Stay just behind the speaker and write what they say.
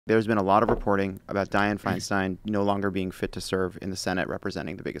There's been a lot of reporting about Diane Feinstein no longer being fit to serve in the Senate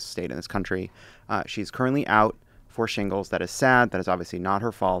representing the biggest state in this country. She's currently out for shingles. That is sad. That is obviously not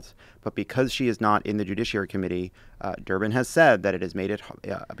her fault. But because she is not in the Judiciary Committee, Durbin has said that it has made it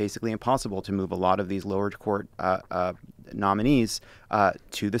basically impossible to move a lot of these lower court nominees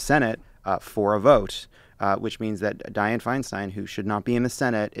to the Senate for a vote. Which means that Diane Feinstein, who should not be in the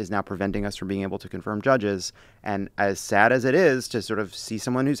Senate, is now preventing us from being able to confirm judges. And as sad as it is to sort of see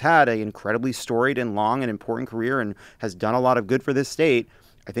someone who's had an incredibly storied and long and important career and has done a lot of good for this state,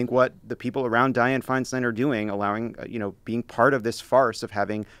 I think what the people around Diane Feinstein are doing, allowing, being part of this farce of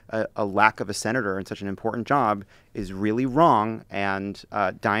having a lack of a senator in such an important job is really wrong. And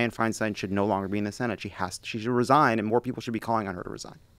Diane Feinstein should no longer be in the Senate. She should resign, and more people should be calling on her to resign.